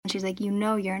She's like, you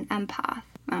know you're an empath.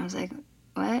 I was like,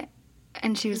 what?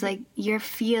 And she was like, you're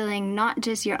feeling not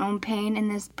just your own pain in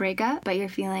this breakup, but you're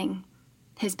feeling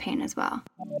his pain as well.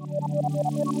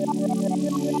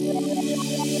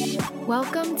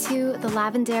 Welcome to The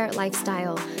Lavender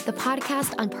Lifestyle, the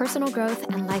podcast on personal growth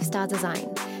and lifestyle design.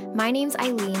 My name's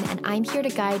Eileen, and I'm here to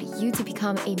guide you to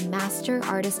become a master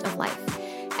artist of life.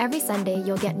 Every Sunday,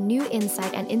 you'll get new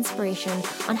insight and inspiration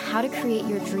on how to create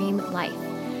your dream life.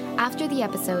 After the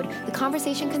episode, the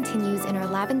conversation continues in our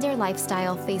Lavender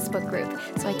Lifestyle Facebook group,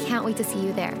 so I can't wait to see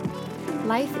you there.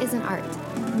 Life is an art.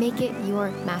 Make it your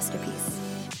masterpiece.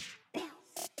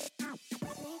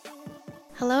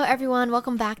 Hello everyone,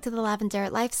 welcome back to the Lavender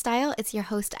Lifestyle. It's your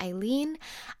host Eileen.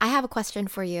 I have a question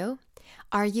for you.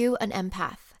 Are you an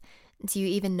empath? Do you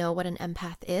even know what an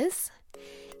empath is?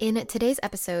 In today's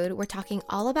episode, we're talking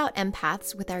all about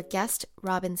empaths with our guest,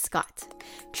 Robin Scott.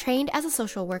 Trained as a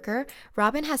social worker,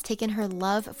 Robin has taken her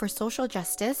love for social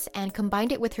justice and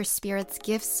combined it with her spirit's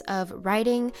gifts of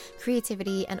writing,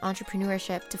 creativity, and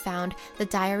entrepreneurship to found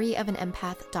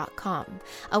thediaryofanempath.com,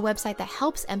 a website that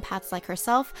helps empaths like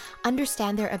herself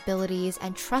understand their abilities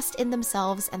and trust in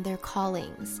themselves and their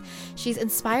callings. She's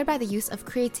inspired by the use of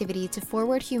creativity to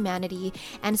forward humanity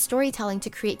and storytelling to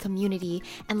create community,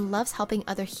 and loves helping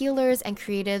other healers and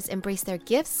creatives embrace their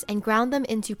gifts and ground them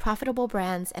into profitable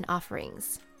brands and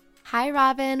offerings. Hi,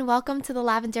 Robin. Welcome to the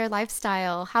Lavender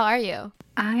Lifestyle. How are you?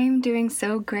 I'm doing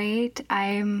so great.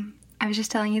 I was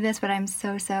just telling you this, but I'm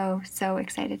so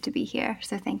excited to be here.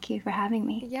 So thank you for having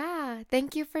me. Yeah,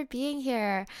 thank you for being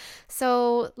here.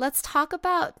 So let's talk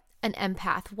about an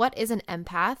empath. What is an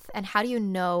empath, and how do you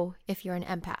know if you're an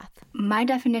empath? My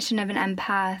definition of an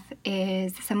empath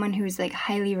is someone who's like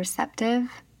highly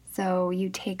receptive. So you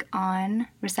take on,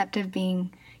 receptive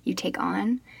being you take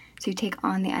on. So you take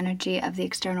on the energy of the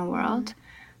external world.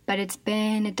 But it's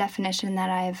been a definition that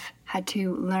I've had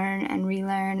to learn and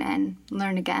relearn and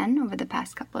learn again over the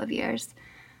past couple of years.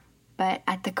 But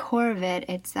at the core of it,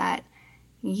 it's that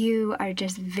you are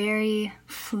just very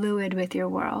fluid with your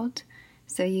world.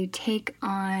 So you take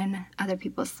on other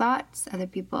people's thoughts, other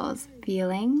people's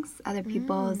feelings, other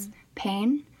people's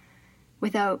pain,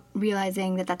 without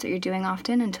realizing that that's what you're doing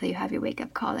often until you have your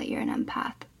wake-up call that you're an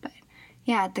empath. But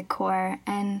yeah, at the core,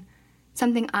 and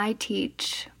something I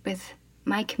teach with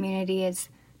my community is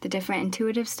the different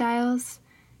intuitive styles.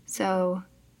 So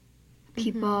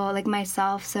people like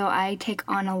myself, so I take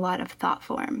on a lot of thought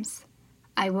forms.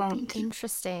 I won't.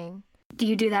 Interesting. Do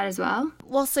you do that as well?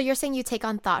 Well, so you're saying you take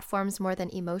on thought forms more than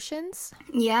emotions?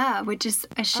 Yeah, which is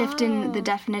a shift in the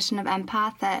definition of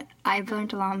empath that I've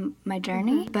learned along my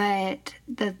journey. But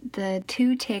the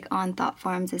to take on thought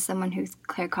forms is someone who's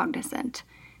claircognizant.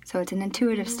 So it's an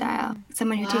intuitive style.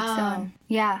 Someone who takes on,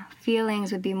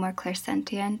 feelings would be more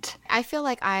clairsentient. I feel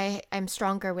like I'm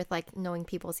stronger with like knowing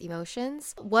people's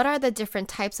emotions. What are the different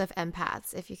types of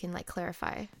empaths, if you can like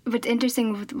clarify? What's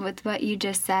interesting with what you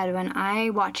just said, when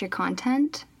I watch your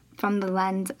content from the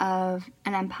lens of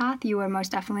an empath, you are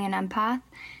most definitely an empath.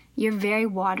 You're very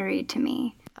watery to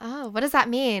me. Oh, what does that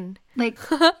mean? Like,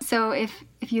 so if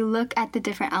you look at the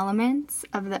different elements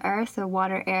of the earth, so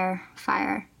water, air,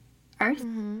 fire, earth,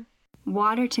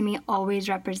 water to me always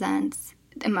represents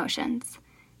emotions.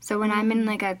 So when I'm in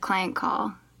like a client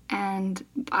call and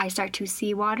I start to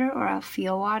see water or I'll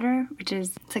feel water, which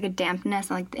is, it's like a dampness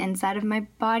on like the inside of my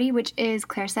body, which is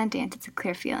clairsentient. It's a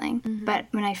clear feeling. But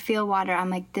when I feel water,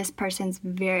 I'm like, this person's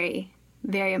very,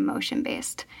 very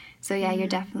emotion-based. So yeah, you're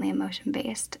definitely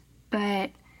emotion-based.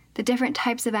 But the different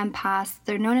types of empaths,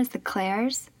 they're known as the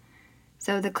clairs.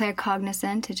 So the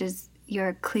claircognizant, which is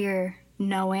your clear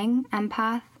knowing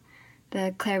empath.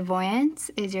 The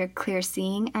clairvoyance is your clear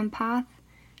seeing empath.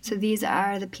 So these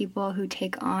are the people who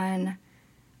take on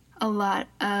a lot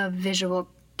of visual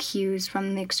cues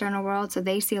from the external world. So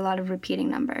they see a lot of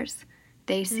repeating numbers.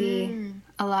 They see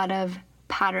a lot of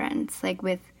patterns, like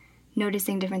with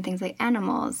noticing different things like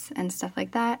animals and stuff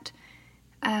like that.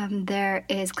 There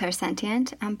is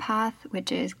clairsentient empath,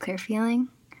 which is clear feeling.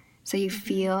 So you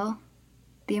feel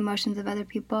the emotions of other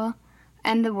people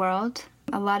and the world.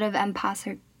 A lot of empaths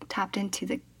are tapped into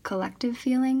the collective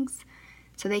feelings,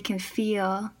 so they can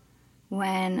feel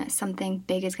when something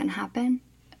big is going to happen.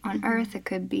 On Earth, it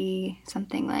could be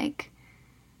something like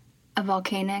a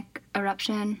volcanic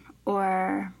eruption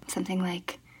or something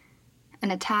like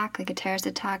an attack, like a terrorist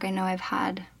attack. I know I've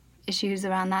had issues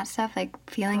around that stuff, like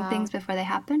feeling things before they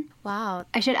happen. Wow.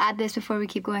 I should add this before we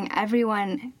keep going.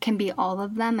 Everyone can be all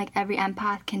of them. Like every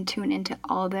empath can tune into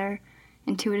all their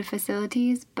intuitive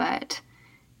facilities, but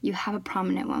you have a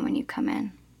prominent one when you come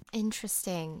in.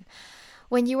 Interesting.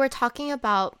 When you were talking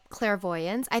about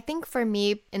clairvoyance, I think for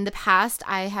me in the past,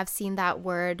 I have seen that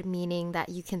word meaning that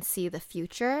you can see the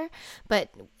future. But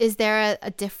is there a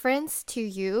difference to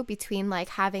you between like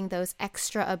having those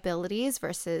extra abilities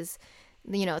versus,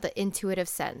 you know, the intuitive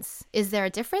sense? Is there a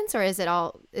difference, or is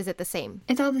it the same?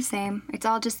 It's all the same. It's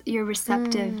all just you're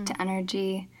receptive to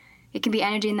energy. It can be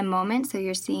energy in the moment, so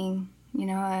you're seeing, you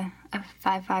know, a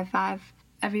 555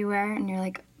 everywhere, and you're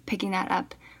like picking that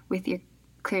up with your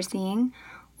clear seeing,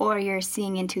 or you're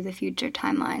seeing into the future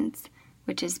timelines,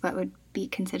 which is what would be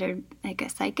considered like a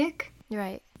psychic.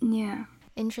 Right. Yeah.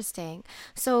 Interesting.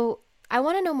 So I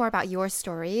want to know more about your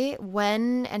story.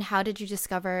 When and how did you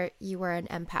discover you were an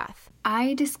empath?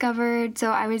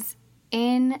 So I was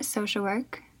in social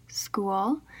work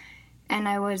school, and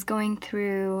I was going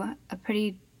through a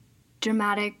pretty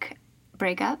dramatic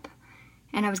breakup,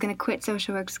 and I was going to quit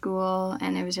social work school,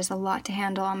 and it was just a lot to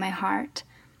handle on my heart.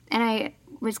 And I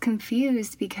was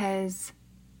confused because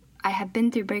I had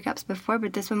been through breakups before,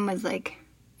 but this one was like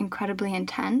incredibly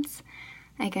intense.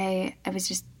 Like I was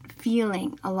just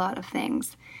feeling a lot of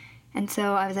things. And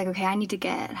so I was like, okay, I need to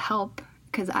get help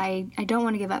because I don't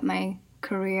want to give up my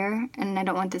career, and I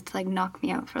don't want this to like knock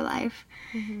me out for life.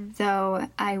 Mm-hmm. So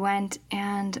I went,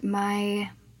 and my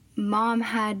mom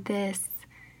had this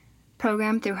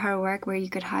program through her work where you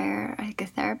could hire like a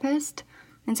therapist.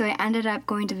 And so I ended up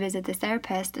going to visit this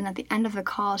therapist, and at the end of the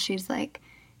call, she's like,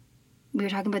 we were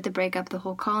talking about the breakup the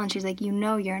whole call, and she's like, you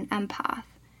know you're an empath.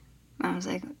 And I was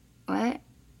like, what?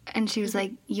 And she was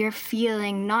like, you're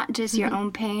feeling not just your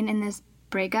own pain in this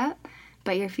breakup,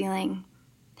 but you're feeling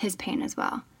his pain as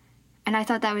well. And I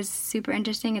thought that was super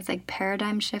interesting. It's like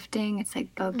paradigm shifting. It's like,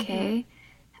 okay. Mm-hmm.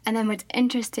 And then what's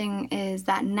interesting is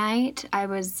that night I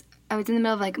was in the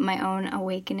middle of like my own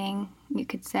awakening, you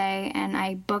could say, and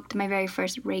I booked my very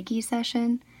first Reiki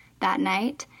session that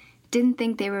night. Didn't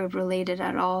think they were related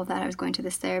at all, that I was going to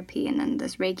this therapy and then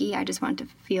this Reiki. I just wanted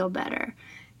to feel better.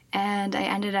 And I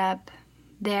ended up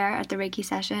there at the Reiki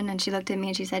session, and she looked at me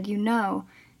and she said, you know,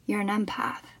 you're an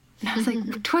empath. And I was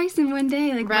like, twice in one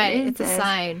day, like, right, what is it's this? A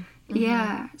sign. Mm-hmm.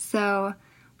 Yeah. So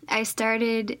I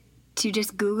started to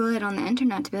just Google it on the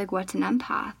internet to be like, what's an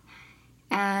empath?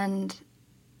 And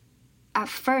at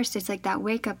first, it's like that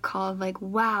wake-up call of like,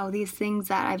 wow, these things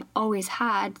that I've always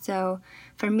had. So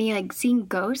for me, like seeing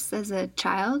ghosts as a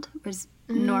child was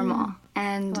normal.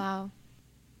 And wow.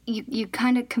 you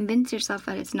kind of convince yourself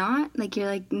that it's not. Like you're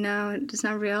like, no, it's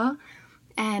not real.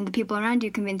 And the people around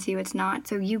you convince you it's not.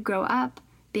 So you grow up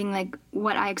being like,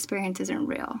 what I experience isn't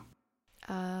real.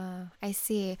 I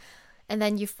see. And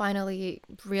then you finally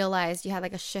realized you had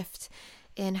like a shift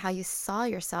in how you saw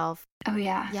yourself. Oh,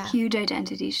 yeah. Huge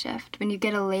identity shift. When you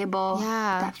get a label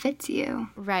that fits you.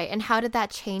 Right. And how did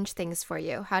that change things for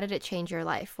you? How did it change your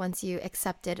life once you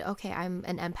accepted, okay, I'm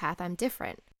an empath, I'm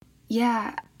different?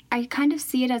 Yeah. I kind of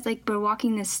see it as like we're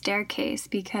walking this staircase,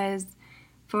 because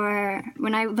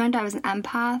when I learned I was an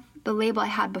empath, the label I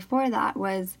had before that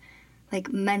was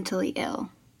like mentally ill.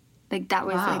 Like that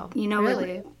was like, you know,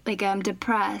 really? like I'm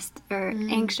depressed or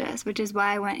anxious, which is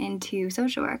why I went into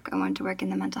social work. I wanted to work in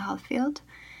the mental health field.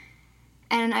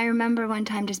 And I remember one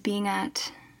time just being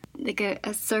at like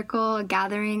a circle, a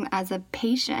gathering as a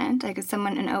patient, like an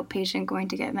outpatient going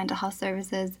to get mental health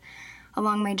services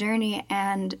along my journey.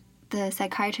 And the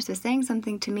psychiatrist was saying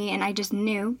something to me, and I just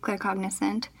knew,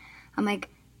 claircognizant. I'm like,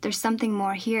 there's something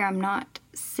more here. I'm not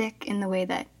sick in the way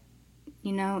that,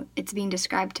 you know, it's being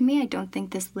described to me. I don't think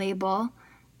this label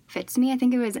fits me. I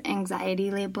think it was an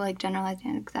anxiety label, like generalized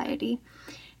anxiety.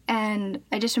 And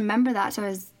I just remember that. So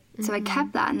I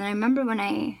kept that. And then I remember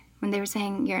when they were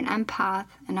saying you're an empath,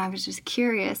 and I was just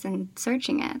curious and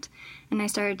searching it. And I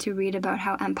started to read about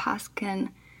how empaths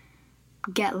can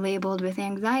get labeled with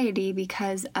anxiety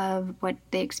because of what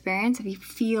they experience. If you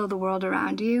feel the world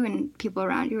around you and people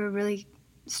around you are really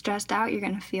stressed out, you're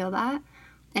going to feel that.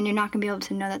 And you're not going to be able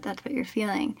to know that that's what you're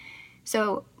feeling.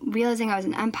 So realizing I was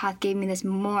an empath gave me this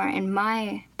more, in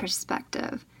my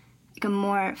perspective, like a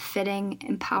more fitting,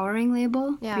 empowering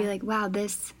label. Yeah. To be like, wow,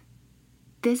 this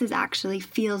is actually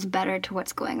feels better to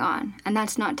what's going on. And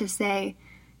that's not to say,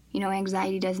 you know,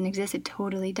 anxiety doesn't exist. It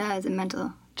totally does. And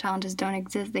mental challenges don't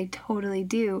exist. They totally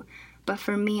do. But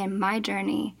for me and my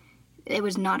journey, it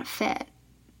was not a fit.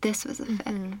 This was a fit.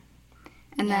 And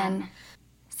then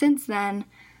since then,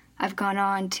 I've gone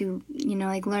on to, you know,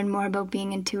 like learn more about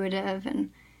being intuitive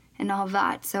and all of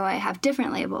that. So I have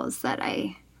different labels that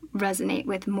I resonate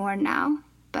with more now.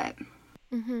 But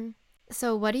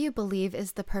So what do you believe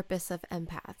is the purpose of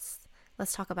empaths?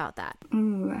 Let's talk about that.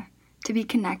 To be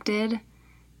connected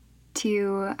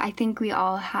to, I think we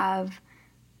all have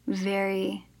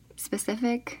very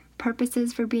specific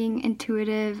purposes for being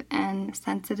intuitive and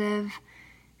sensitive,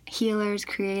 healers,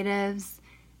 creatives,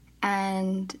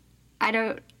 and I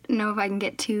don't know if I can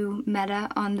get too meta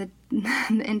on the,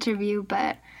 the interview,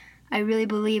 but I really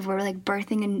believe we're like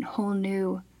birthing a whole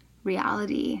new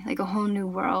reality, like a whole new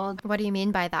world. What do you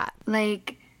mean by that?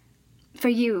 Like for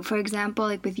you, for example,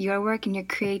 like with your work and your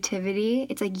creativity,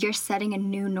 it's like you're setting a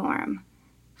new norm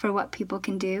for what people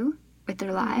can do with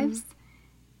their lives.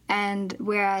 And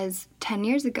whereas 10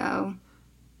 years ago,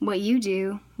 what you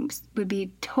do would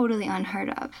be totally unheard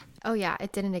of. Oh yeah,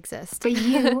 it didn't exist. But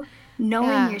you,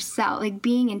 knowing yourself, like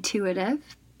being intuitive,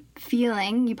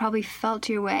 feeling, you probably felt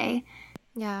your way.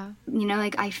 Yeah. You know,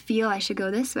 like I feel I should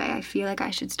go this way. I feel like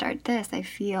I should start this. I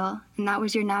feel. And that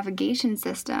was your navigation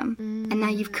system. And now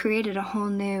you've created a whole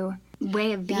new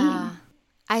way of being. Yeah.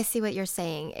 I see what you're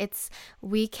saying.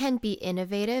 We can be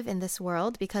innovative in this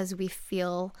world because we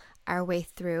feel our way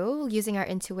through using our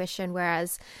intuition,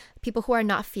 whereas people who are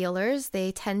not feelers,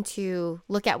 they tend to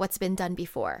look at what's been done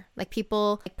before. Like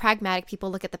pragmatic people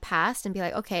look at the past and be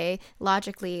like, okay,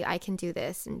 logically I can do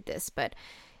this and this, but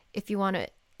if you want to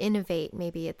innovate,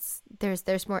 maybe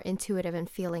there's more intuitive and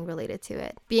feeling related to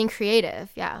it. Being creative,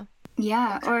 yeah.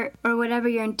 Yeah, or whatever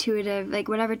your intuitive, like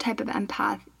whatever type of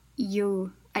empath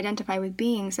you identify with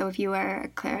being. So if you are a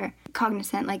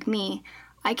claircognizant like me,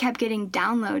 I kept getting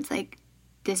downloads like,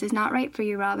 this is not right for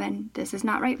you, Robin. This is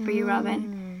not right for you,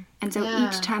 Robin. And so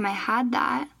each time I had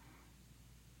that,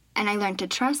 and I learned to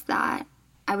trust that,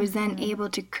 I was then able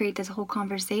to create this whole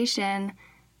conversation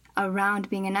around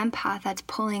being an empath that's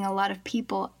pulling a lot of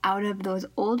people out of those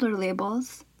older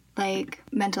labels, like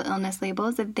mental illness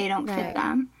labels, if they don't fit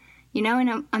them. You know,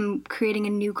 and I'm creating a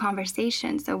new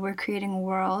conversation. So we're creating a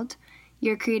world.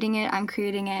 You're creating it. I'm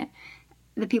creating it.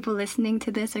 The people listening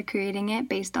to this are creating it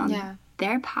based on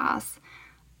their past.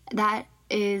 That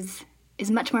is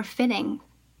much more fitting,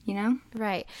 you know?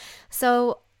 Right.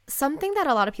 So something that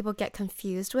a lot of people get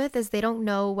confused with is they don't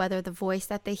know whether the voice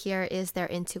that they hear is their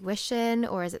intuition,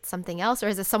 or is it something else, or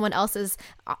is it someone else's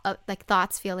like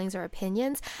thoughts, feelings, or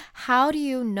opinions. How do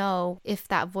you know if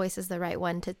that voice is the right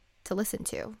one to listen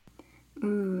to?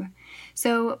 Ooh.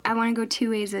 So I want to go two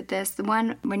ways with this. The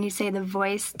one, when you say the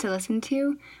voice to listen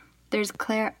to, there's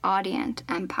clairaudient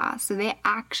empaths. So they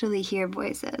actually hear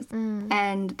voices.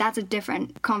 And that's a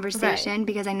different conversation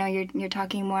because I know you're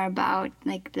talking more about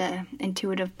like the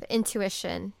intuitive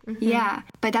intuition. Yeah.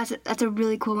 But that's a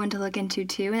really cool one to look into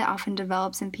too. It often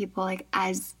develops in people like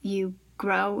as you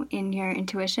grow in your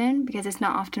intuition, because it's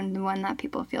not often the one that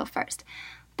people feel first.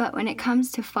 But when it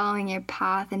comes to following your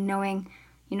path and knowing,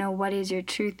 you know, what is your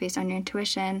truth based on your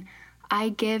intuition, I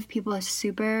give people a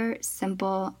super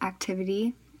simple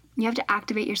activity. You have to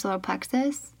activate your solar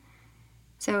plexus.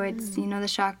 So it's, you know, the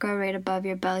chakra right above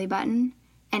your belly button.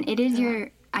 And it is your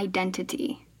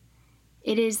identity.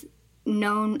 It is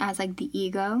known as like the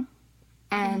ego.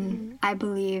 And I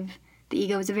believe the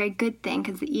ego is a very good thing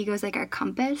because the ego is like our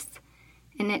compass.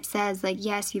 And it says like,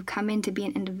 yes, you've come in to be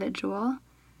an individual.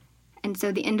 And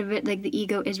so the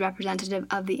ego is representative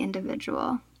of the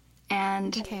individual.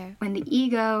 And when the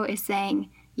ego is saying,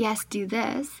 yes, do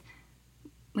this,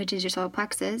 which is your solar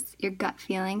plexus, your gut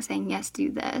feeling saying, yes,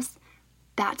 do this,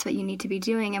 that's what you need to be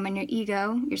doing. And when your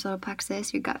ego, your solar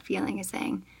plexus, your gut feeling is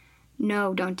saying,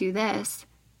 no, don't do this,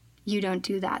 you don't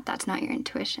do that. That's not your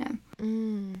intuition.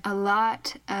 A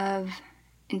lot of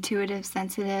intuitive,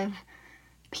 sensitive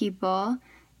people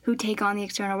who take on the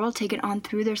external world take it on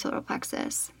through their solar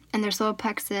plexus. And their solar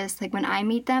plexus, like when I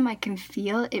meet them, I can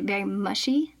feel it very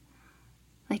mushy.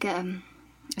 Like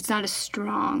it's not a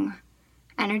strong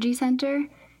energy center.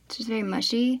 It's just very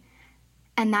mushy.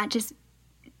 And that just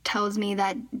tells me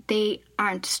that they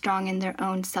aren't strong in their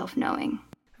own self-knowing.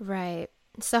 Right.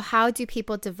 So how do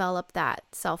people develop that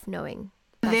self-knowing?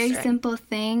 A very simple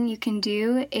thing you can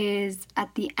do is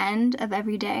at the end of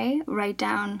every day, write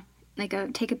down,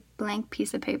 take a blank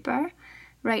piece of paper,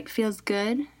 write feels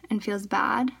good and feels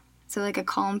bad. So like a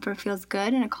column for feels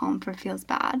good and a column for feels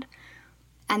bad.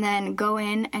 And then go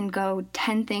in and go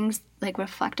 10 things, like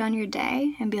reflect on your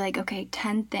day and be like, okay,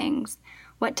 10 things.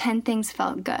 What 10 things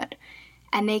felt good?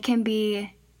 And they can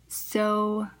be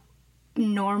so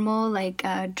normal, like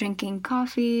drinking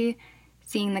coffee,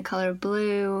 seeing the color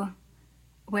blue,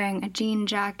 wearing a jean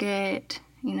jacket,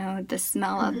 you know, the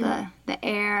smell of the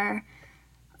air,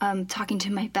 talking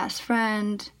to my best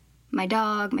friend, my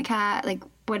dog, my cat, like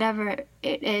whatever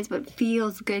it is, but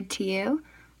feels good to you.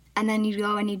 And then you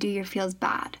go and you do your feels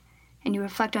bad. And you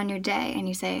reflect on your day and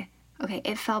you say, okay,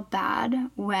 it felt bad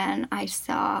when I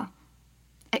saw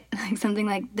like something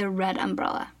like the red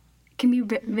umbrella. It can be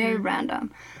very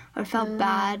random. Or it felt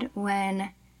bad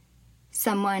when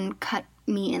someone cut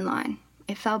me in line.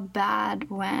 It felt bad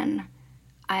when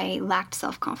I lacked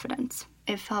self-confidence.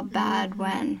 It felt bad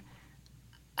when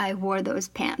I wore those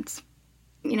pants.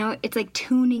 You know, it's like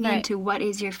tuning into what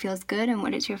is your feels good and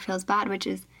what is your feels bad, which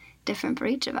is different for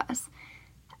each of us.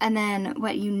 And then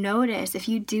what you notice, if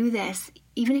you do this,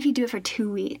 even if you do it for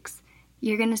 2 weeks,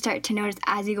 you're going to start to notice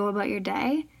as you go about your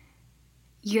day,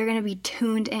 you're going to be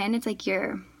tuned in. It's like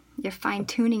you're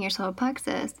fine-tuning your solar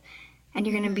plexus, and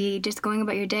you're going to be just going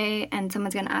about your day, and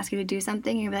someone's going to ask you to do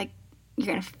something, and you're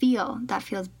going to feel that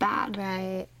feels bad.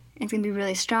 Right. And it's going to be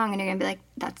really strong, and you're going to be like,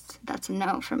 that's a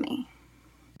no for me.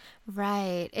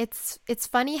 Right. It's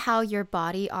funny how your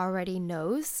body already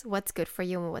knows what's good for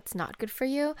you and what's not good for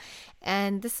you.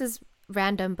 And this is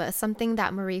random, but something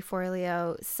that Marie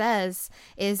Forleo says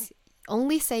is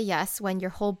only say yes when your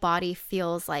whole body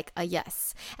feels like a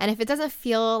yes. And if it doesn't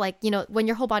feel like, you know, when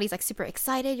your whole body's like super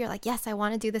excited, you're like, yes, I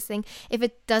want to do this thing. If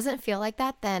it doesn't feel like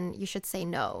that, then you should say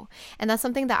no. And that's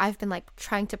something that I've been like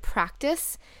trying to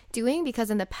practice doing,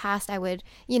 because in the past I would,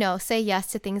 you know, say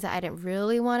yes to things that I didn't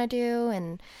really want to do.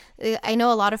 And I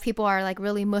know a lot of people are like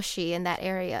really mushy in that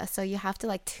area. So you have to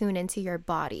like tune into your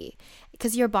body,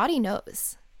 because your body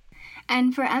knows.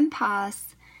 And for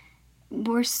empaths,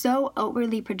 we're so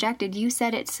outwardly projected. You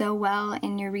said it so well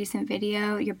in your recent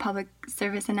video, your public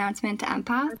service announcement to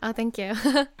empaths. Oh, thank you.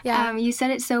 Yeah. You said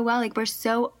it so well. Like, we're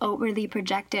so outwardly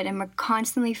projected, and we're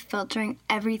constantly filtering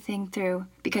everything through,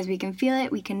 because we can feel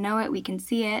it, we can know it, we can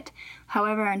see it,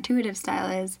 however our intuitive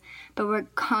style is, but we're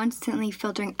constantly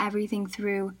filtering everything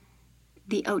through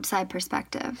the outside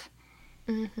perspective.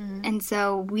 Mm-hmm. And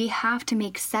so we have to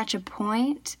make such a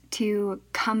point to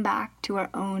come back to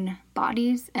our own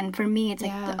bodies. And for me, it's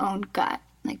like the own gut,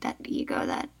 like that ego,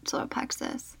 that solar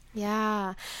plexus.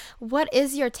 Yeah. What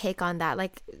is your take on that?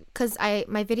 Like, because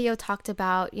my video talked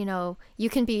about, you know, you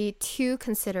can be too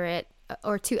considerate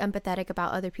or too empathetic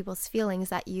about other people's feelings,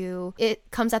 that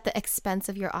it comes at the expense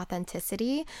of your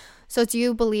authenticity. So do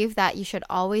you believe that you should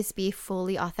always be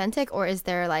fully authentic, or is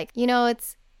there like, you know,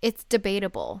 it's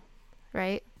debatable?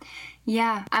 Right?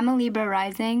 Yeah, I'm a Libra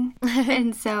rising,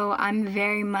 and so I'm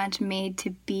very much made to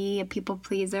be a people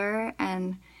pleaser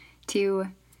and to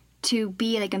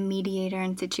be like a mediator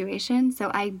in situations.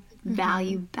 So I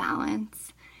value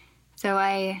balance. So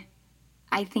I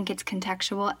think it's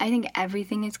contextual. I think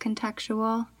everything is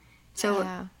contextual. So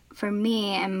for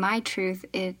me and my truth,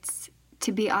 it's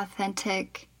to be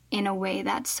authentic in a way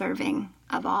that's serving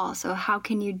of all. So how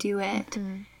can you do it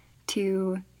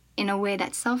in a way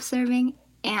that's self-serving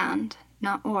and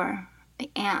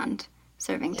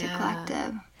serving to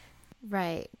collective.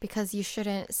 Right, because you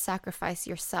shouldn't sacrifice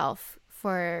yourself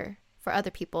for other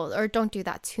people, or don't do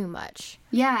that too much.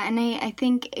 Yeah, and I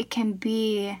think it can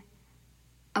be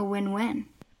a win-win.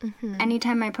 Mm-hmm.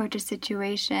 Anytime I approach a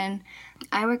situation,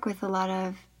 I work with a lot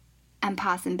of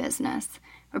empaths in business,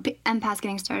 or empaths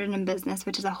getting started in business,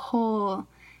 which is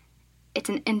it's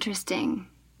an interesting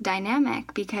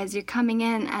dynamic, because you're coming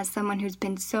in as someone who's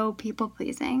been so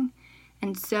people-pleasing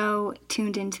and so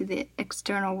tuned into the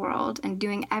external world and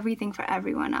doing everything for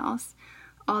everyone else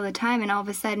all the time, and all of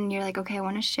a sudden you're like, okay, I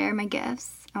want to share my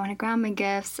gifts, I want to ground my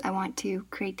gifts, I want to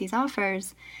create these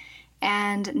offers,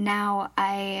 and now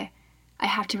I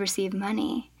have to receive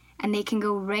money, and they can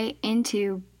go right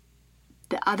into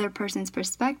the other person's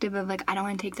perspective of like, I don't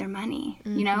want to take their money,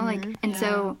 you know, like, and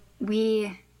so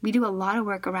we do a lot of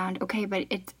work around, okay, but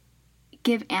it's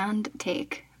give and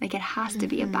take. Like, it has to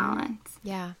be a balance.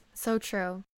 Yeah, so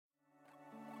true.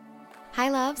 Hi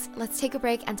loves, let's take a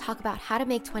break and talk about how to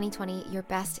make 2020 your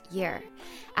best year.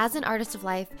 As an artist of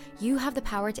life, you have the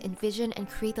power to envision and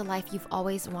create the life you've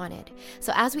always wanted.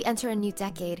 So as we enter a new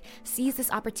decade, seize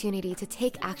this opportunity to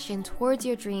take action towards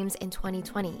your dreams in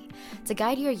 2020. To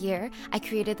guide your year, I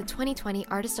created the 2020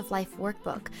 Artist of Life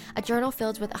Workbook, a journal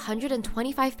filled with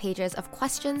 125 pages of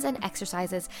questions and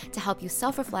exercises to help you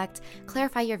self-reflect,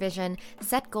 clarify your vision,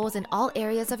 set goals in all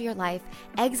areas of your life,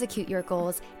 execute your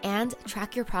goals, and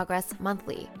track your progress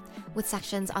monthly. With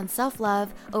sections on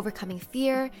self-love, overcoming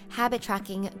fear, habit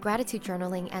tracking, gratitude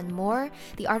journaling, and more,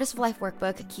 the Artist of Life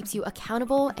Workbook keeps you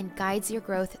accountable and guides your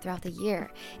growth throughout the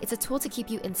year. It's a tool to keep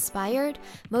you inspired,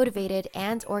 motivated,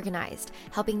 and organized,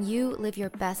 helping you live your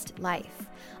best life.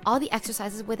 All the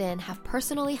exercises within have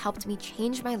personally helped me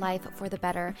change my life for the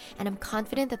better, and I'm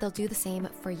confident that they'll do the same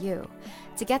for you.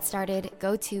 To get started,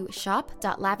 go to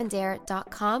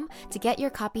shop.lavendaire.com to get your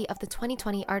copy of the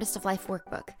 2020 Artist of Life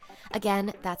Workbook.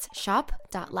 Again, that's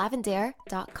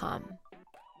shop.lavendaire.com.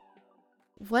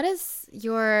 What is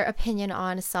your opinion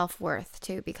on self-worth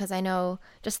too? Because I know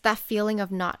just that feeling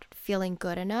of not feeling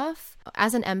good enough.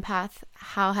 As an empath,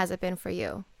 how has it been for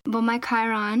you? Well, my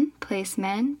Chiron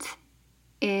placement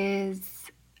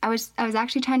is I was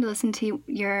actually trying to listen to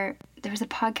there was a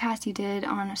podcast you did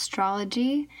on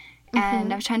astrology,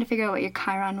 and I was trying to figure out what your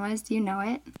Chiron was. Do you know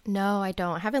it? No, I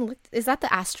don't. I haven't looked. Is that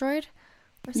the asteroid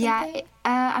or something? Yeah,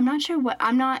 I'm not sure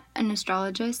I'm not an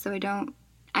astrologist, so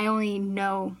I only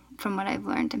know from what I've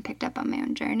learned and picked up on my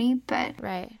own journey, but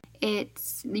Right.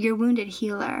 it's your wounded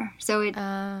healer. So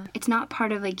it's not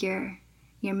part of like your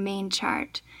main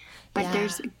chart, but Yeah.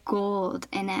 there's gold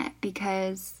in it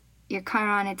because your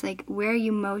Chiron, it's like where are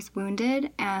you most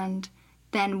wounded, and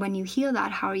then when you heal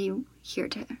that, how are you here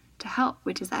to help,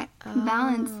 which is that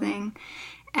balance thing.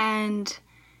 And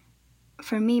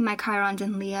for me, my Chiron's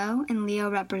in Leo, and Leo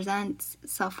represents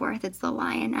self-worth. It's the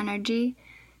lion energy.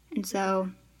 And so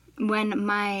when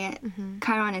my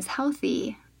Chiron is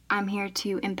healthy, I'm here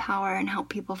to empower and help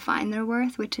people find their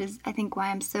worth, which is, I think, why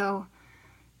I'm so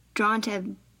drawn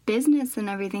to business and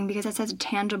everything, because that's such a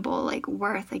tangible, like,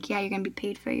 worth. Like, yeah, you're going to be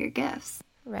paid for your gifts.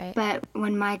 Right. But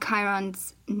when my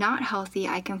Chiron's not healthy,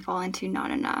 I can fall into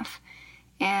not enough.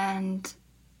 And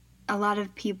a lot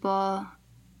of people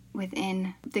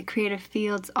within the creative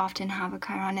fields often have a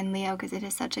Chiron in Leo because it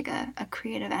is such like a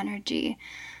creative energy.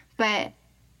 But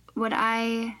what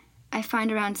I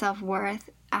find around self-worth,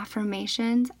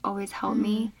 affirmations always help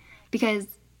me, because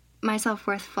my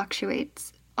self-worth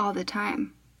fluctuates all the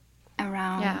time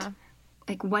around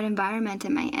like what environment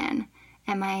am I in?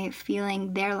 Am I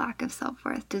feeling their lack of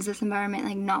self-worth? Does this environment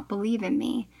like not believe in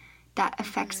me? That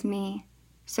affects me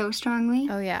so strongly.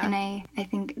 Oh, yeah. And I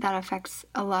think that affects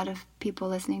a lot of people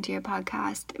listening to your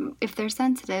podcast if they're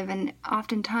sensitive. And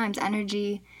oftentimes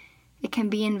energy, it can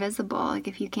be invisible, like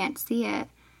if you can't see it.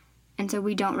 And so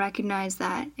we don't recognize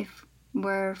that if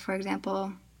we're, for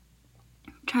example,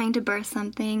 trying to birth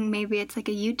something, maybe it's like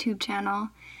a YouTube channel,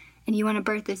 and you want to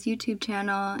birth this YouTube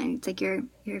channel, and it's like your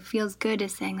feels good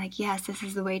is saying like, yes, this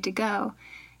is the way to go.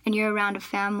 And you're around a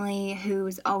family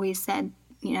who's always said,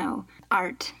 you know,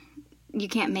 art, you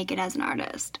can't make it as an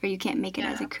artist, or you can't make it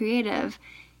as a creative.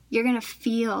 You're going to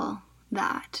feel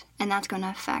that, and that's going to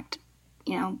affect,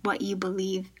 you know, what you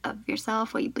believe of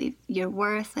yourself, what you believe your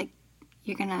worth. Like,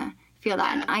 you're going to feel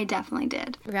that, and I definitely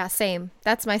did. Yeah, same.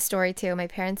 That's my story too. My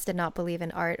parents did not believe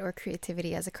in art or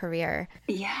creativity as a career.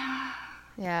 Yeah.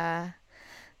 Yeah.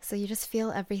 So you just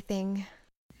feel everything.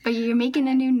 But you're making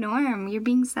a new norm. You're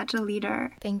being such a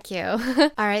leader. Thank you.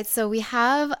 All right. So we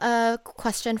have a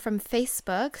question from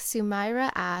Facebook.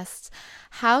 Sumaira asked,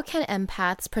 how can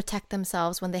empaths protect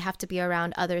themselves when they have to be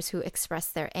around others who express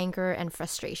their anger and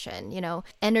frustration? You know,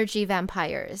 energy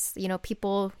vampires, you know,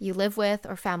 people you live with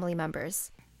or family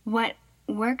members. What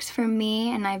works for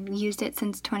me, and I've used it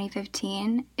since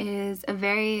 2015, is a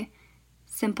very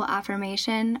simple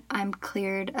affirmation. I'm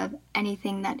cleared of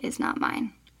anything that is not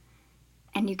mine.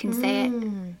 And you can say it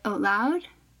out loud,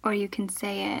 or you can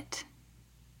say it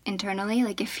internally.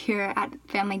 Like if you're at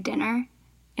family dinner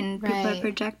and people are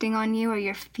projecting on you, or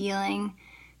you're feeling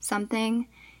something,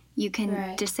 you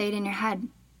can just say it in your head.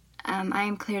 I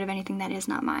am cleared of anything that is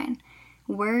not mine.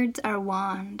 Words are a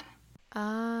wand.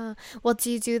 Well,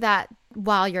 do you do that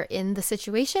while you're in the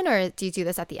situation, or do you do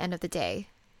this at the end of the day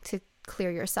to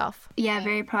clear yourself? Yeah,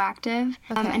 very proactive.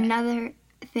 Okay. Another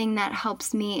thing that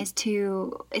helps me is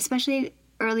to, especially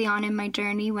early on in my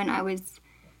journey when I was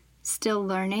still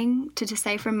learning to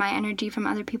decipher my energy from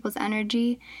other people's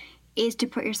energy, is to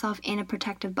put yourself in a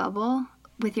protective bubble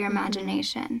with your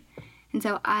imagination. And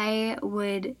so I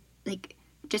would like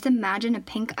just imagine a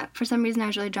pink. For some reason I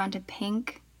was really drawn to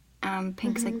pink.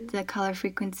 Pink's like the color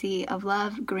frequency of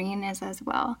love. Green is as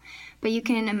well. But you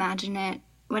can imagine it,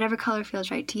 whatever color feels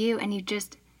right to you, and you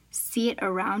just see it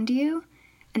around you,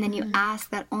 and then you ask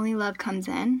that only love comes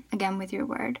in, again with your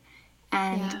word,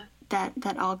 and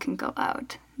that all can go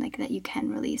out, like that you can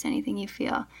release anything you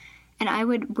feel. And I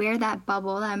would wear that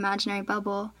bubble, that imaginary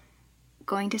bubble,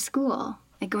 going to school,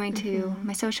 like going to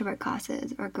my social work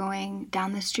classes, or going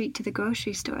down the street to the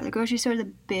grocery store. The grocery store is a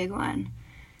big one.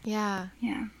 Yeah.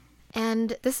 Yeah.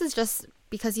 And this is just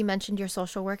because you mentioned your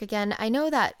social work again. I know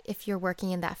that if you're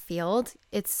working in that field,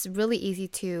 it's really easy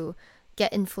to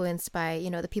get influenced by, you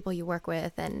know, the people you work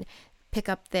with and pick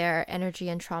up their energy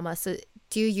and trauma. So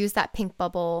do you use that pink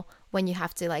bubble when you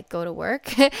have to like go to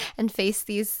work and face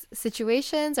these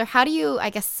situations? Or how do you, I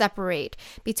guess, separate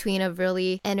between a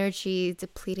really energy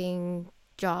depleting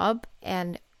job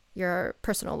and your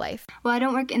personal life? Well, I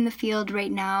don't work in the field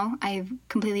right now. I've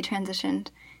completely transitioned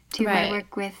to my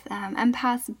work with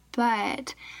empaths.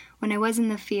 But when I was in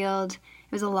the field,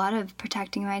 it was a lot of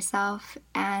protecting myself.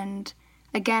 And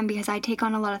again, because I take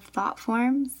on a lot of thought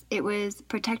forms, it was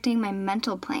protecting my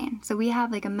mental plane. So we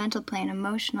have like a mental plane,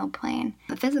 emotional plane,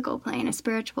 a physical plane, a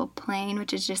spiritual plane,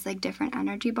 which is just like different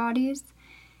energy bodies.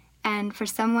 And for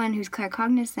someone who's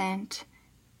claircognizant,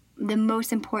 the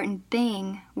most important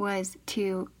thing was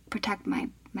to protect my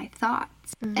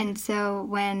thoughts. And so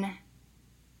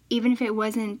even if it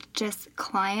wasn't just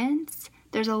clients,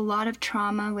 there's a lot of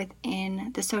trauma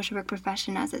within the social work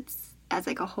profession as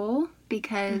like a whole,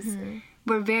 because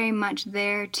we're very much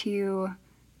there to,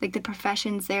 like, the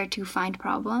profession's there to find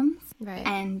problems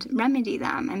and remedy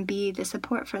them and be the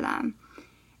support for them.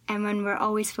 And when we're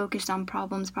always focused on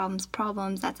problems,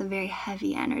 that's a very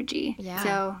heavy energy. Yeah.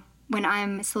 So when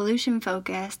I'm solution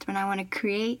focused, when I want to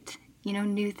create,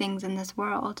 new things in this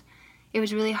world, it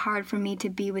was really hard for me to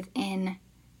be within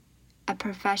a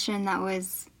profession that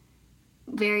was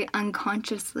very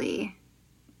unconsciously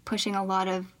pushing a lot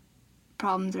of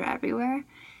problems are everywhere.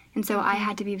 And so I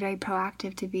had to be very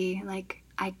proactive to be like,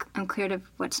 I'm cleared of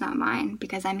what's not mine,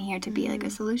 because I'm here to be like a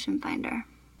solution finder.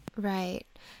 Right.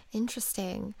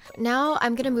 Interesting. Now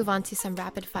I'm going to move on to some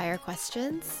rapid fire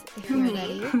questions, if you're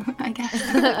ready. I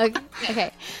guess.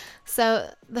 Okay. So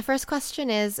the first question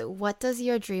is, what does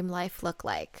your dream life look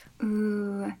like?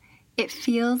 Ooh, it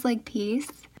feels like peace.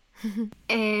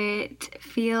 It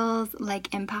feels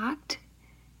like impact.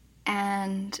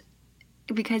 And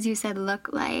because you said look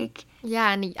like.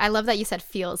 Yeah, and I love that you said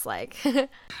feels like. It's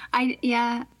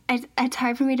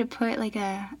hard for me to put like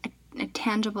a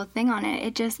tangible thing on it.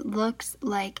 It just looks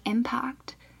like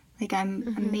impact. Like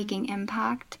I'm making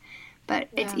impact. But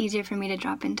it's easier for me to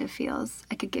drop into feels.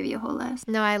 I could give you a whole list.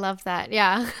 No, I love that.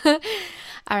 Yeah.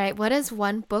 All right. What is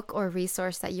one book or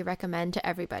resource that you recommend to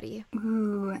everybody?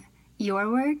 Ooh, your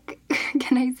work?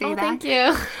 Can I say that? Thank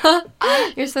you.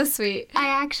 You're so sweet.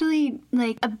 I actually,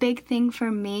 like, a big thing for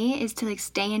me is to, like,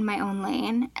 stay in my own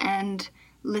lane and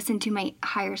listen to my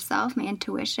higher self, my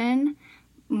intuition,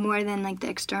 more than, like, the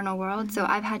external world. So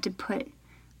I've had to put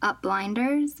up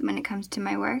blinders when it comes to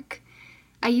my work.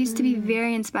 I used to be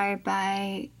very inspired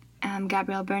by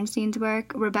Gabrielle Bernstein's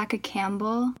work, Rebecca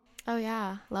Campbell. Oh,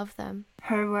 yeah. Love them.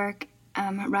 Her work,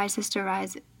 Rise Sister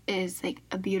Rise, is like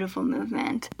a beautiful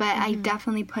movement. But I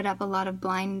definitely put up a lot of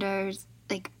blinders,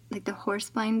 like the horse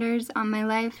blinders on my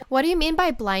life. What do you mean by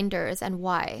blinders and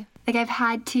why? Like I've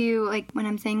had to, like when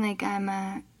I'm saying like I'm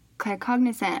a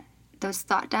claircognizant, those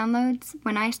thought downloads,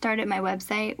 when I started my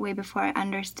website way before I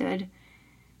understood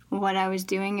what I was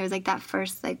doing, it was like that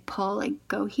first like pull, like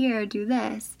go here, do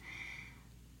this.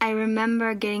 I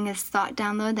remember getting this thought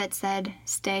download that said,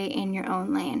 stay in your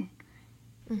own lane.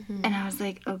 And I was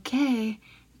like, okay.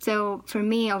 So for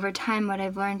me, over time, what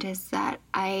I've learned is that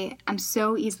I'm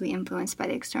so easily influenced by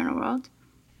the external world.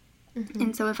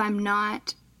 And so if I'm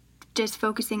not just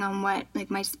focusing on what like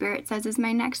my spirit says is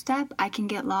my next step, I can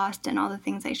get lost in all the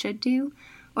things I should do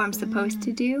or I'm supposed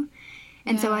to do.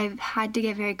 And so I've had to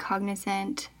get very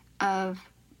cognizant of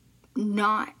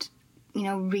not,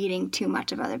 reading too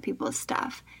much of other people's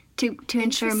stuff to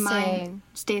ensure mine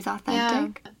stays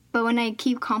authentic. Yeah. But when I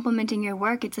keep complimenting your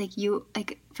work, it's like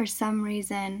for some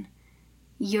reason,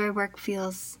 your work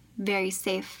feels very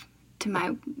safe to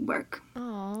my work.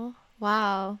 Oh,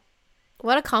 wow.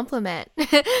 What a compliment.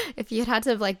 If you had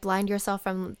to like blind yourself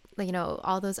from,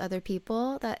 all those other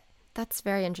people, that's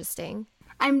very interesting.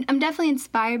 I'm definitely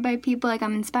inspired by people. Like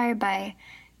I'm inspired by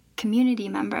community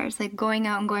members, like going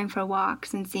out and going for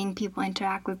walks and seeing people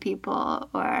interact with people.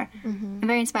 Or I'm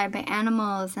very inspired by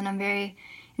animals, and I'm very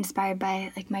inspired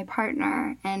by like my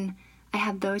partner, and I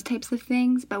have those types of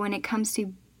things. But when it comes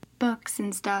to books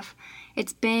and stuff,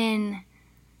 it's been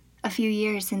a few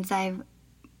years since I've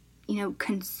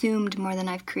consumed more than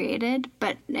I've created,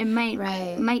 but it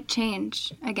might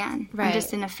change again. Right. I'm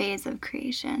just in a phase of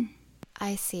creation.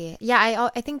 I see. Yeah,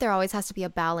 I think there always has to be a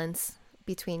balance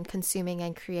between consuming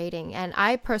and creating. And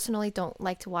I personally don't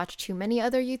like to watch too many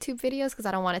other YouTube videos because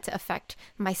I don't want it to affect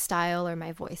my style or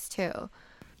my voice too.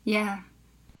 Yeah.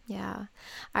 Yeah.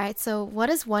 All right. So what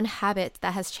is one habit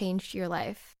that has changed your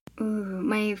life? Ooh,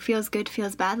 my feels good,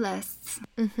 feels bad lists.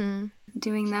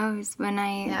 Doing those when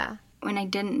I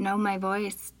didn't know my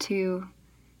voice to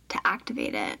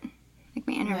activate it, like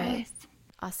my inner voice.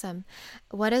 Awesome.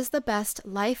 What is the best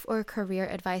life or career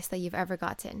advice that you've ever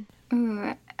gotten?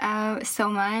 Ooh, so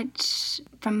much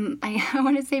from, I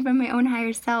want to say from my own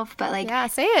higher self, but like... Yeah,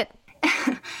 say it.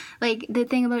 Like the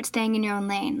thing about staying in your own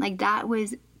lane, like that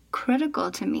was critical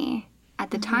to me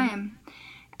at the time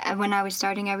when I was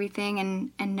starting everything,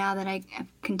 and now that I have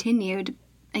continued,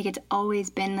 like it's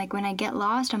always been like when I get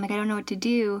lost, I'm like, I don't know what to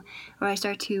do, or I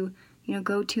start to,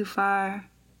 go too far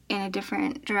in a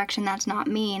different direction that's not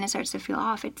me, and it starts to feel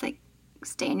off. It's like,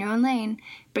 stay in your own lane.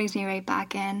 Brings me right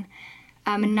back in.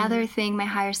 Another thing my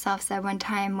higher self said one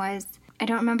time was, I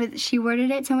don't remember, she worded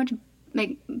it so much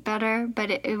like better,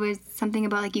 but it was something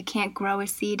about like you can't grow a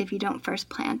seed if you don't first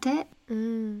plant it.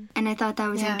 And I thought that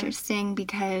was interesting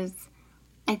because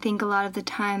I think a lot of the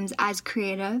times as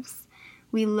creatives,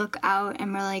 we look out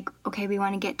and we're like, okay, we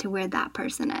want to get to where that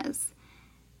person is.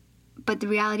 But the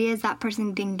reality is that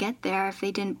person didn't get there if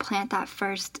they didn't plant that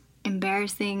first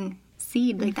embarrassing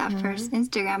seed, like that first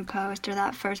Instagram post or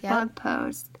that first blog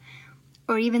post,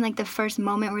 or even like the first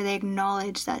moment where they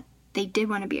acknowledge that they did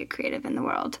want to be a creative in the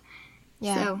world.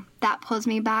 So that pulls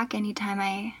me back anytime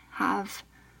I have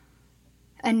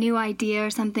a new idea or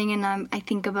something, and I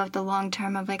think about the long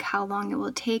term of like how long it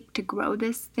will take to grow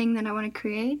this thing that I want to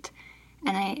create,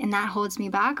 and that holds me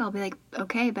back. I'll be like,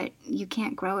 okay, but you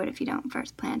can't grow it if you don't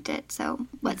first plant it. So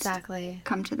let's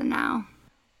come to the now.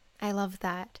 I love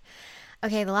that.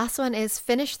 Okay, the last one is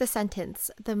finish the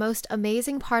sentence. The most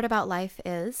amazing part about life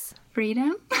is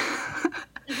freedom.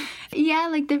 Yeah,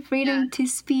 like the freedom to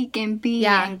speak and be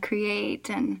and create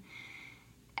and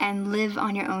live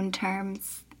on your own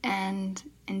terms and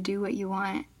do what you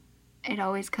want. It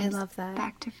always comes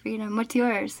back to freedom. What's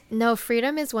yours? No,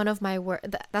 freedom is one of my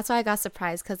words. That's why I got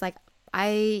surprised, because like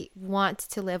I want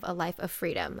to live a life of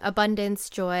freedom, abundance,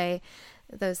 joy,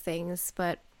 those things.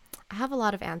 But I have a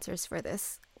lot of answers for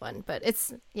this one. But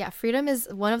freedom is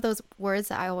one of those words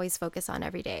that I always focus on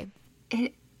every day.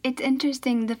 It's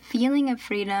interesting, the feeling of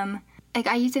freedom. Like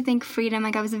I used to think freedom,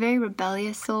 like I was a very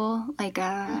rebellious soul, like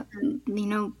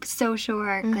social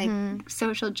work, like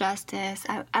social justice.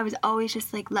 I was always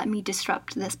just like, let me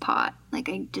disrupt this pot. Like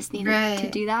I just needed to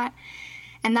do that.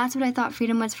 And that's what I thought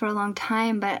freedom was for a long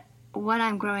time. But what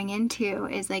I'm growing into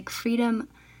is like freedom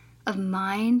of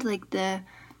mind, like to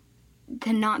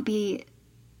not be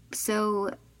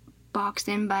so boxed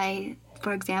in by,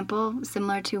 for example,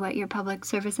 similar to what your public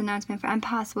service announcement for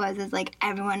empaths was, is like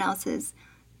everyone else's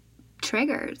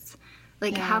triggers.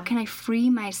 Like how can I free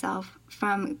myself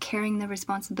from carrying the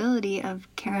responsibility of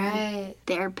carrying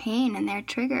their pain and their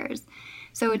triggers?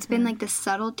 So it's been like the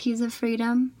subtleties of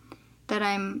freedom that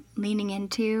I'm leaning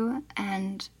into,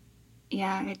 and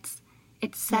it's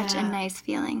such a nice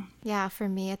feeling. Yeah, for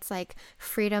me it's like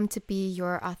freedom to be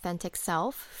your authentic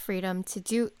self, freedom to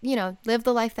do, live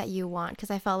the life that you want, because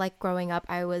I felt like growing up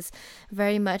I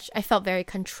felt very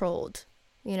controlled,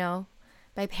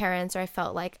 by parents, or I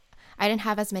felt like I didn't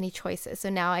have as many choices. So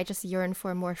now I just yearn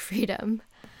for more freedom.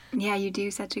 Yeah, you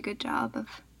do such a good job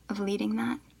of leading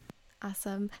that.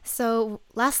 Awesome. So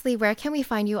lastly, where can we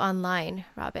find you online,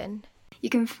 Robin? You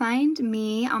can find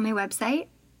me on my website.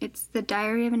 It's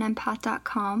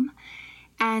thediaryofanempath.com,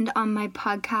 and on my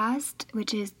podcast,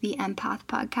 which is the Empath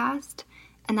Podcast.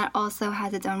 And that also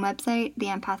has its own website,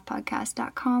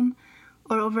 theempathpodcast.com,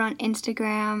 or over on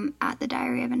Instagram at The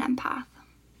Diary of an Empath.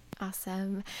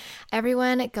 Awesome.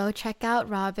 Everyone, go check out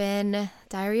Robin,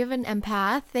 Diary of an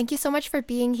Empath. Thank you so much for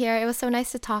being here. It was so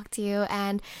nice to talk to you,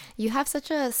 and you have such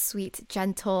a sweet,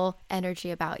 gentle energy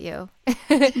about you.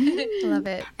 Love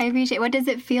it. I appreciate it. What does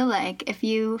it feel like if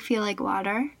you feel like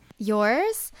water?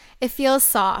 Yours? It feels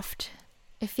soft.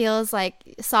 It feels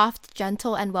like soft,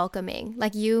 gentle, and welcoming.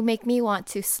 Like you make me want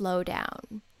to slow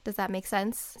down. Does that make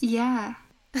sense? Yeah.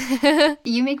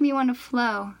 You make me want to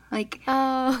flow. Like,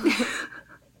 oh.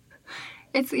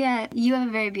 You have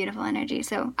a very beautiful energy,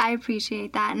 so I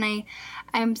appreciate that, and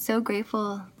I'm so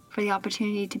grateful for the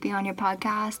opportunity to be on your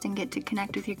podcast and get to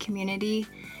connect with your community.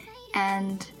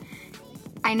 And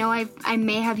I know I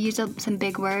may have used some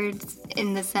big words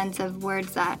in the sense of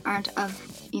words that aren't of,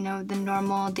 the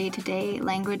normal day-to-day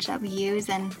language that we use,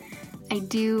 and I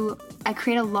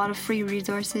create a lot of free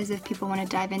resources if people want to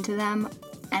dive into them.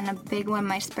 And a big one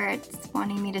my spirit's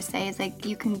wanting me to say is like,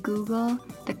 you can Google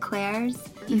the Claires.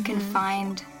 You can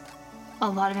find a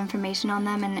lot of information on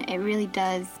them, and it really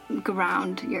does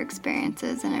ground your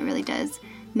experiences, and it really does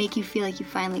make you feel like you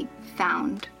finally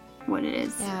found what it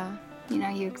is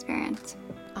you experience.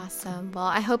 Awesome. Well,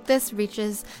 I hope this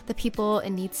reaches the people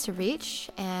it needs to reach.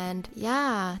 And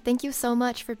thank you so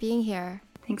much for being here.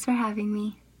 Thanks for having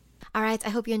me. All right, I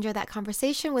hope you enjoyed that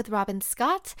conversation with Robin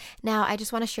Scott. Now, I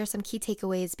just want to share some key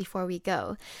takeaways before we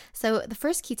go. So the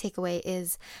first key takeaway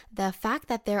is the fact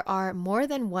that there are more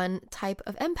than one type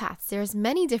of empaths. There's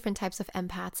many different types of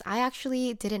empaths. I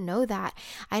actually didn't know that.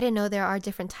 I didn't know there are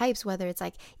different types, whether it's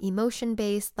like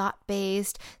emotion-based,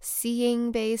 thought-based,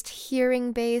 seeing-based,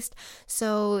 hearing-based.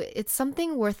 So it's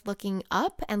something worth looking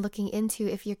up and looking into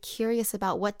if you're curious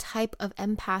about what type of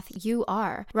empath you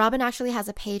are. Robin actually has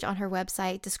a page on her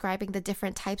website describing the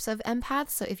different types of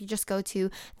empaths. So if you just go to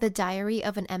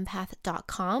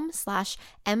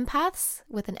thediaryofanempath.com/empaths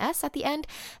with an S at the end,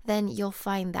 then you'll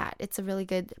find that. It's a really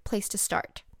good place to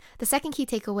start. The second key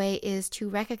takeaway is to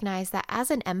recognize that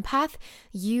as an empath,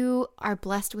 you are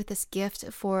blessed with this gift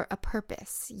for a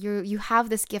purpose. You have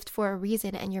this gift for a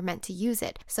reason and you're meant to use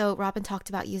it. So Robin talked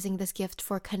about using this gift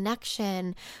for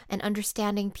connection and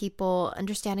understanding people,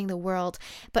 understanding the world,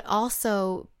 but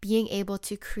also being able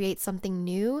to create something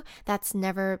new that's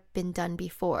never been done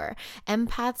before.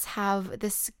 Empaths have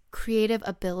this creative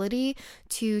ability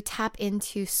to tap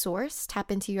into source,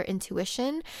 tap into your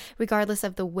intuition, regardless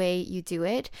of the way you do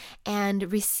it,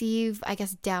 and receive, I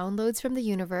guess, downloads from the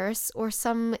universe or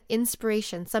some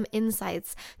inspiration, some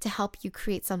insights to help you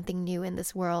create something new in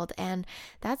this world. And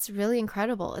that's really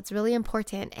incredible. It's really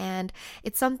important. And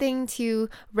it's something to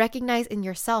recognize in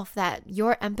yourself that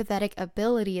your empathetic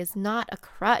ability is not a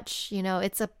crutch.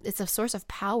 It's a source of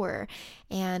power,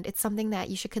 and it's something that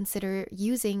you should consider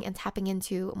using and tapping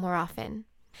into more often.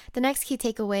 The next key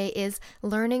takeaway is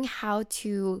learning how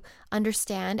to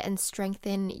understand and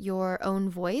strengthen your own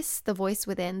voice, the voice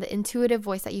within, the intuitive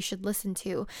voice that you should listen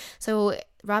to. So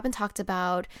Robin talked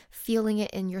about feeling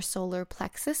it in your solar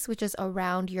plexus, which is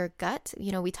around your gut.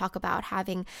 We talk about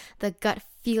having the gut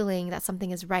feeling that something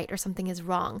is right or something is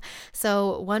wrong.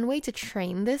 So one way to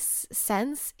train this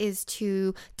sense is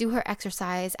to do her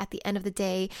exercise at the end of the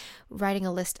day, writing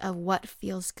a list of what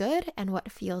feels good and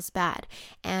what feels bad.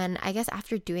 And I guess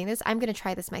after doing this, I'm going to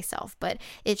try this myself, but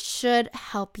it should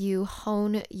help you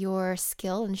hone your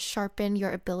skill and sharpen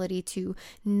your ability to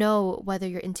know whether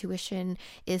your intuition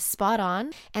is spot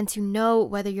on and to know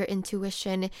whether your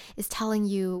intuition is telling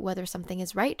you whether something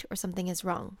is right or something is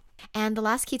wrong. And the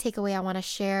last key takeaway I want to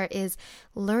share is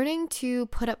learning to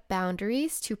put up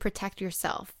boundaries to protect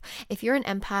yourself. If you're an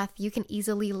empath, you can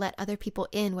easily let other people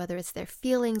in, whether it's their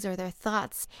feelings or their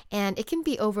thoughts, and it can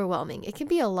be overwhelming. It can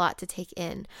be a lot to take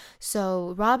in.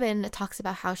 So Robin talks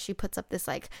about how she puts up this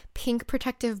pink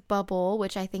protective bubble,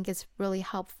 which I think is really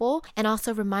helpful, and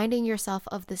also reminding yourself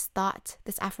of this thought,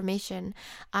 this affirmation: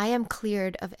 I am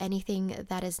cleared of anything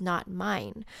that is not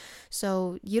mine.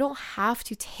 So you don't have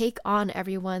to take on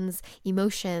everyone's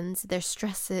emotions, their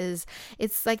stresses.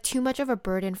 It's too much of a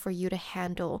burden for you to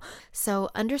handle. So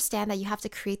understand that you have to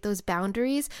create those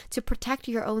boundaries to protect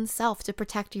your own self, to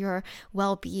protect your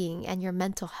well-being and your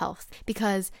mental health.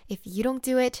 Because if you don't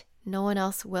do it, no one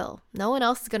else will. No one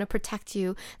else is going to protect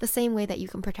you the same way that you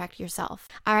can protect yourself.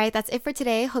 All right, that's it for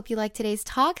today. Hope you liked today's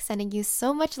talk. Sending you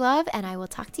so much love, and I will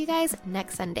talk to you guys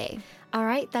next Sunday. All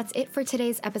right, that's it for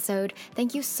today's episode.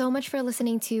 Thank you so much for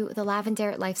listening to The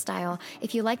Lavender Lifestyle.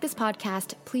 If you like this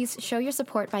podcast, please show your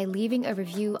support by leaving a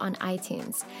review on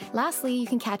iTunes. Lastly, you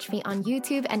can catch me on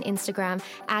YouTube and Instagram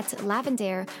at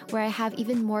Lavender, where I have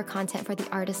even more content for the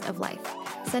artist of life.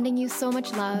 Sending you so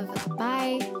much love.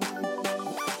 Bye.